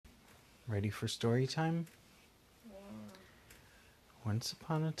Ready for story time? Yeah. Once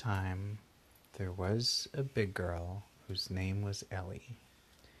upon a time, there was a big girl whose name was Ellie.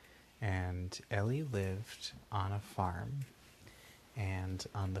 And Ellie lived on a farm. And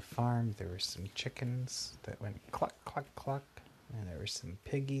on the farm, there were some chickens that went cluck, cluck, cluck. And there were some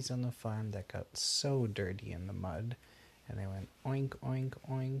piggies on the farm that got so dirty in the mud. And they went oink, oink,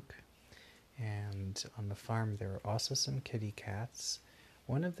 oink. And on the farm, there were also some kitty cats.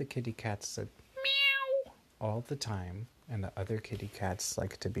 One of the kitty cats said meow all the time, and the other kitty cats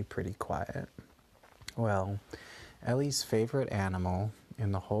like to be pretty quiet. Well, Ellie's favorite animal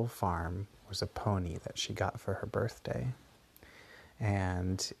in the whole farm was a pony that she got for her birthday.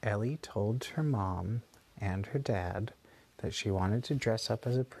 And Ellie told her mom and her dad that she wanted to dress up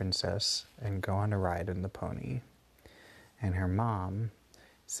as a princess and go on a ride in the pony. And her mom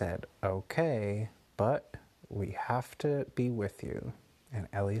said, okay, but we have to be with you. And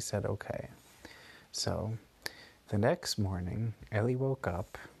Ellie said, okay. So the next morning, Ellie woke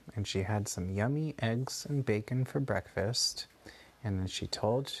up and she had some yummy eggs and bacon for breakfast. And then she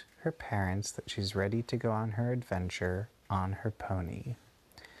told her parents that she's ready to go on her adventure on her pony.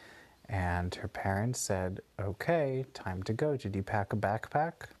 And her parents said, okay, time to go. Did you pack a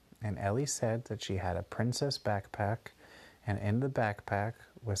backpack? And Ellie said that she had a princess backpack, and in the backpack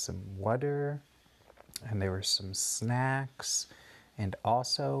was some water, and there were some snacks, and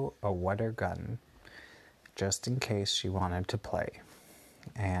also a water gun, just in case she wanted to play.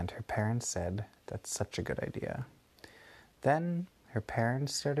 And her parents said, that's such a good idea. Then her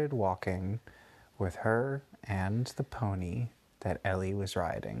parents started walking with her and the pony that Ellie was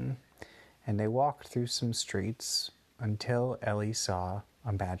riding. And they walked through some streets until Ellie saw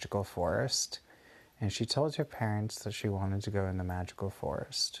a magical forest. And she told her parents that she wanted to go in the magical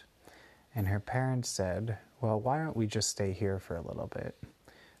forest. And her parents said, well, why don't we just stay here for a little bit?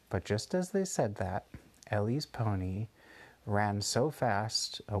 But just as they said that, Ellie's pony ran so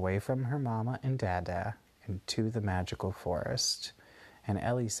fast away from her mama and dada into the magical forest. And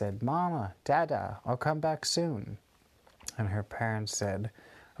Ellie said, Mama, Dada, I'll come back soon. And her parents said,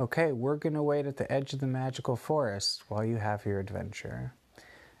 okay, we're going to wait at the edge of the magical forest while you have your adventure.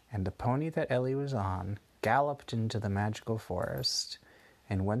 And the pony that Ellie was on galloped into the magical forest.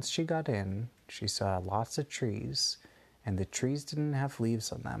 And once she got in, she saw lots of trees. And the trees didn't have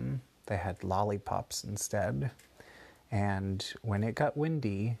leaves on them. They had lollipops instead. And when it got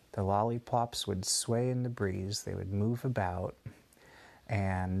windy, the lollipops would sway in the breeze. They would move about.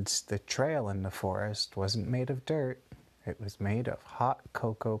 And the trail in the forest wasn't made of dirt. It was made of hot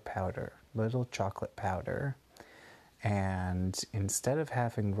cocoa powder, little chocolate powder. And instead of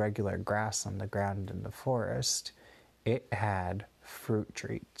having regular grass on the ground in the forest, it had fruit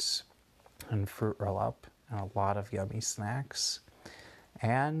treats and fruit roll-up and a lot of yummy snacks.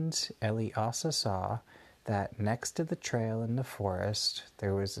 And Ellie also saw that next to the trail in the forest,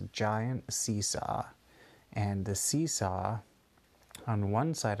 there was a giant seesaw. And the seesaw, on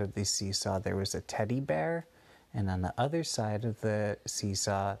one side of the seesaw, there was a teddy bear. And on the other side of the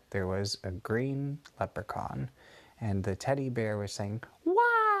seesaw, there was a green leprechaun. And the teddy bear was saying,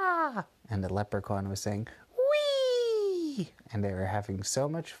 wah! And the leprechaun was saying, wee! And they were having so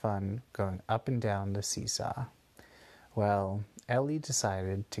much fun going up and down the seesaw. Well, Ellie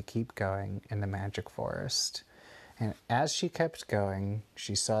decided to keep going in the magic forest. And as she kept going,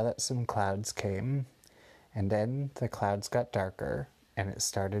 she saw that some clouds came. And then the clouds got darker, and it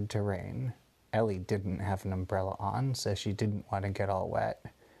started to rain. Ellie didn't have an umbrella on, so she didn't want to get all wet.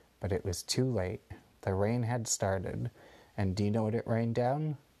 But it was too late. The rain had started. And do you know what it rained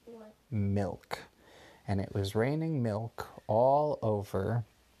down? What? Milk. And it was raining milk all over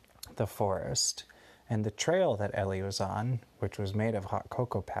the forest. And the trail that Ellie was on, which was made of hot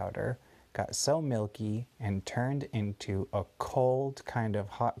cocoa powder, got so milky and turned into a cold kind of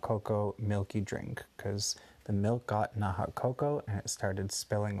hot cocoa milky drink because the milk got in the hot cocoa and it started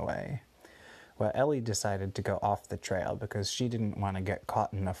spilling away. Well, Ellie decided to go off the trail because she didn't want to get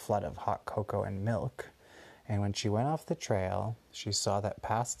caught in a flood of hot cocoa and milk. And when she went off the trail, she saw that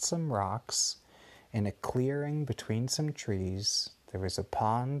past some rocks, in a clearing between some trees, there was a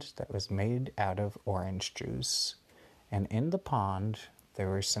pond that was made out of orange juice. And in the pond, there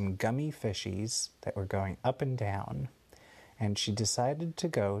were some gummy fishies that were going up and down. And she decided to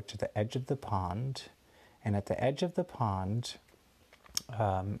go to the edge of the pond. And at the edge of the pond,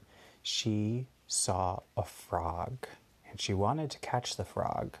 she saw a frog. And she wanted to catch the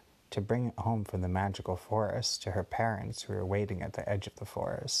frog to bring it home from the magical forest to her parents who were waiting at the edge of the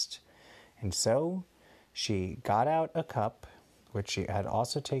forest. And so she got out a cup, which she had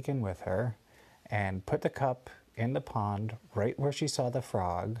also taken with her, and put the cup in the pond right where she saw the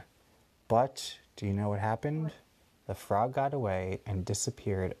frog, But do you know what happened? The frog got away and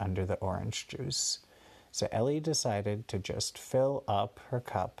disappeared under the orange juice. So Ellie decided to just fill up her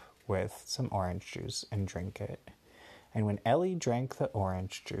cup with some orange juice and drink it. And when Ellie drank the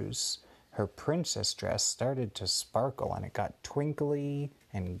orange juice, her princess dress started to sparkle and it got twinkly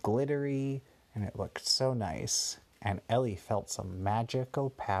and glittery and it looked so nice. And Ellie felt some magical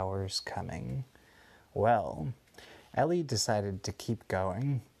powers coming. Well, Ellie decided to keep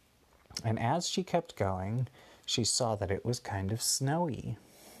going. And as she kept going, she saw that it was kind of snowy.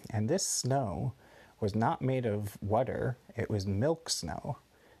 And this snow was not made of water, it was milk snow.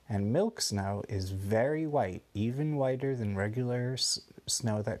 And milk snow is very white, even whiter than regular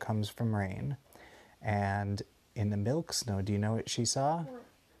snow that comes from rain. And in the milk snow, do you know what she saw?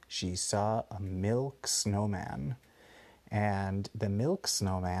 She saw a milk snowman. And the milk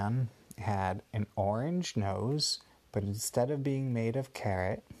snowman had an orange nose, but instead of being made of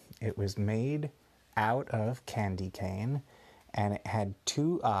carrot, it was made out of candy cane, and it had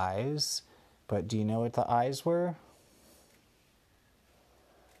 2 eyes. But do you know what the eyes were?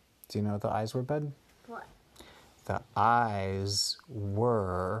 Do you know what the eyes were, bud? What? The eyes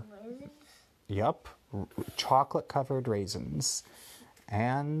were... Raisins? Yup, chocolate-covered raisins.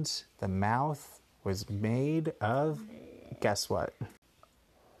 And the mouth was made of... Guess what?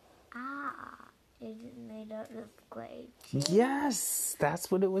 Is it made out of grapes? Yes, that's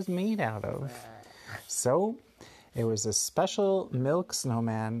what it was made out of. So, it was a special milk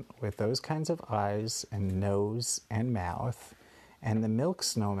snowman with those kinds of eyes and nose and mouth. And the milk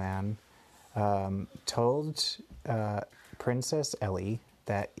snowman told Princess Ellie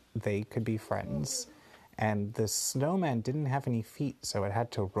that they could be friends. And the snowman didn't have any feet, so it had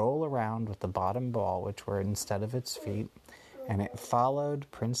to roll around with the bottom ball, which were instead of its feet. And it followed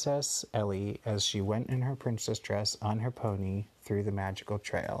Princess Ellie as she went in her princess dress on her pony through the magical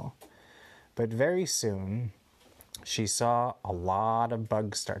trail. But very soon, she saw a lot of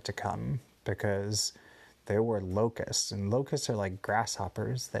bugs start to come because there were locusts. And locusts are like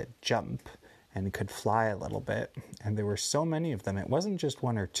grasshoppers that jump and could fly a little bit. And there were so many of them. It wasn't just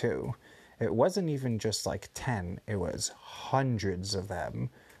 1 or 2. It wasn't even just like 10. It was hundreds of them.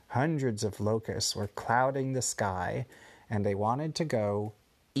 Hundreds of locusts were clouding the sky. And they wanted to go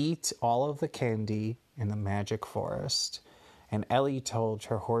eat all of the candy in the magic forest. And Ellie told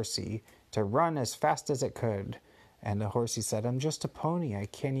her horsey to run as fast as it could. And the horsey said, "I'm just a pony. I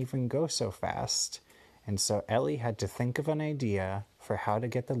can't even go so fast." And so Ellie had to think of an idea for how to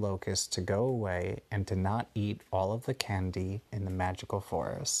get the locusts to go away and to not eat all of the candy in the magical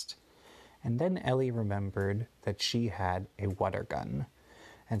forest. And then Ellie remembered that she had a water gun.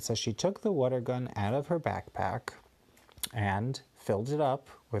 And so she took the water gun out of her backpack and filled it up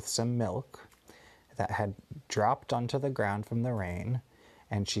with some milk that had dropped onto the ground from the rain,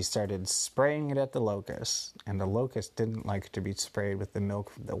 and she started spraying it at the locusts, and the locust didn't like to be sprayed with the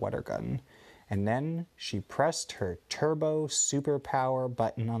milk from the water gun. And then she pressed her turbo superpower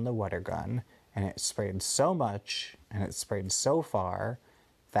button on the water gun, and it sprayed so much, and it sprayed so far,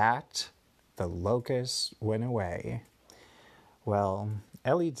 that the locusts went away. Well,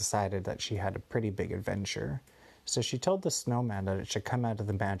 Ellie decided that she had a pretty big adventure. So she told the snowman that it should come out of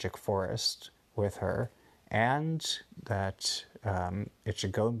the magic forest with her and that it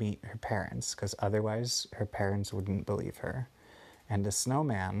should go meet her parents because otherwise her parents wouldn't believe her. And the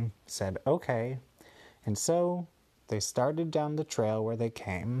snowman said, okay. And so they started down the trail where they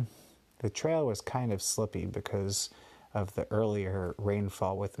came. The trail was kind of slippy because of the earlier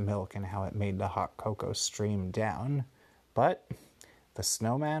rainfall with milk and how it made the hot cocoa stream down. But the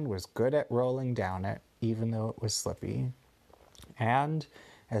snowman was good at rolling down it, even though it was slippy. And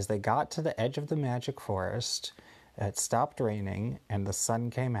as they got to the edge of the magic forest, it stopped raining and the sun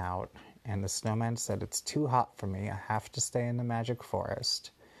came out, and the snowman said, "It's too hot for me. I have to stay in the magic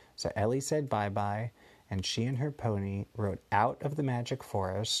forest." So Ellie said bye-bye, and she and her pony rode out of the magic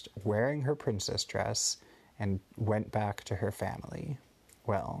forest wearing her princess dress and went back to her family.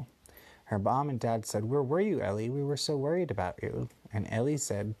 Well, her mom and dad said, "Where were you, Ellie? We were so worried about you." And Ellie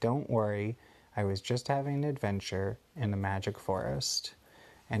said, "Don't worry. I was just having an adventure in the magic forest."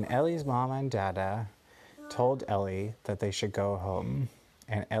 And Ellie's mama and dada told Ellie that they should go home.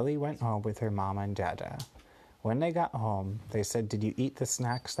 And Ellie went home with her mama and dada. When they got home, they said, "Did you eat the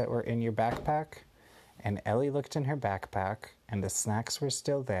snacks that were in your backpack?" And Ellie looked in her backpack, and the snacks were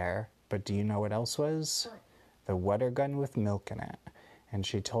still there. But do you know what else was? The water gun with milk in it. And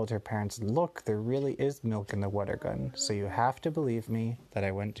she told her parents, "Look, there really is milk in the water gun, so you have to believe me that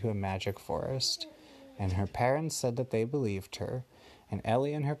I went to a magic forest." And her parents said that they believed her, and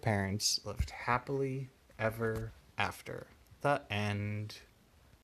Ellie and her parents lived happily ever after. The end.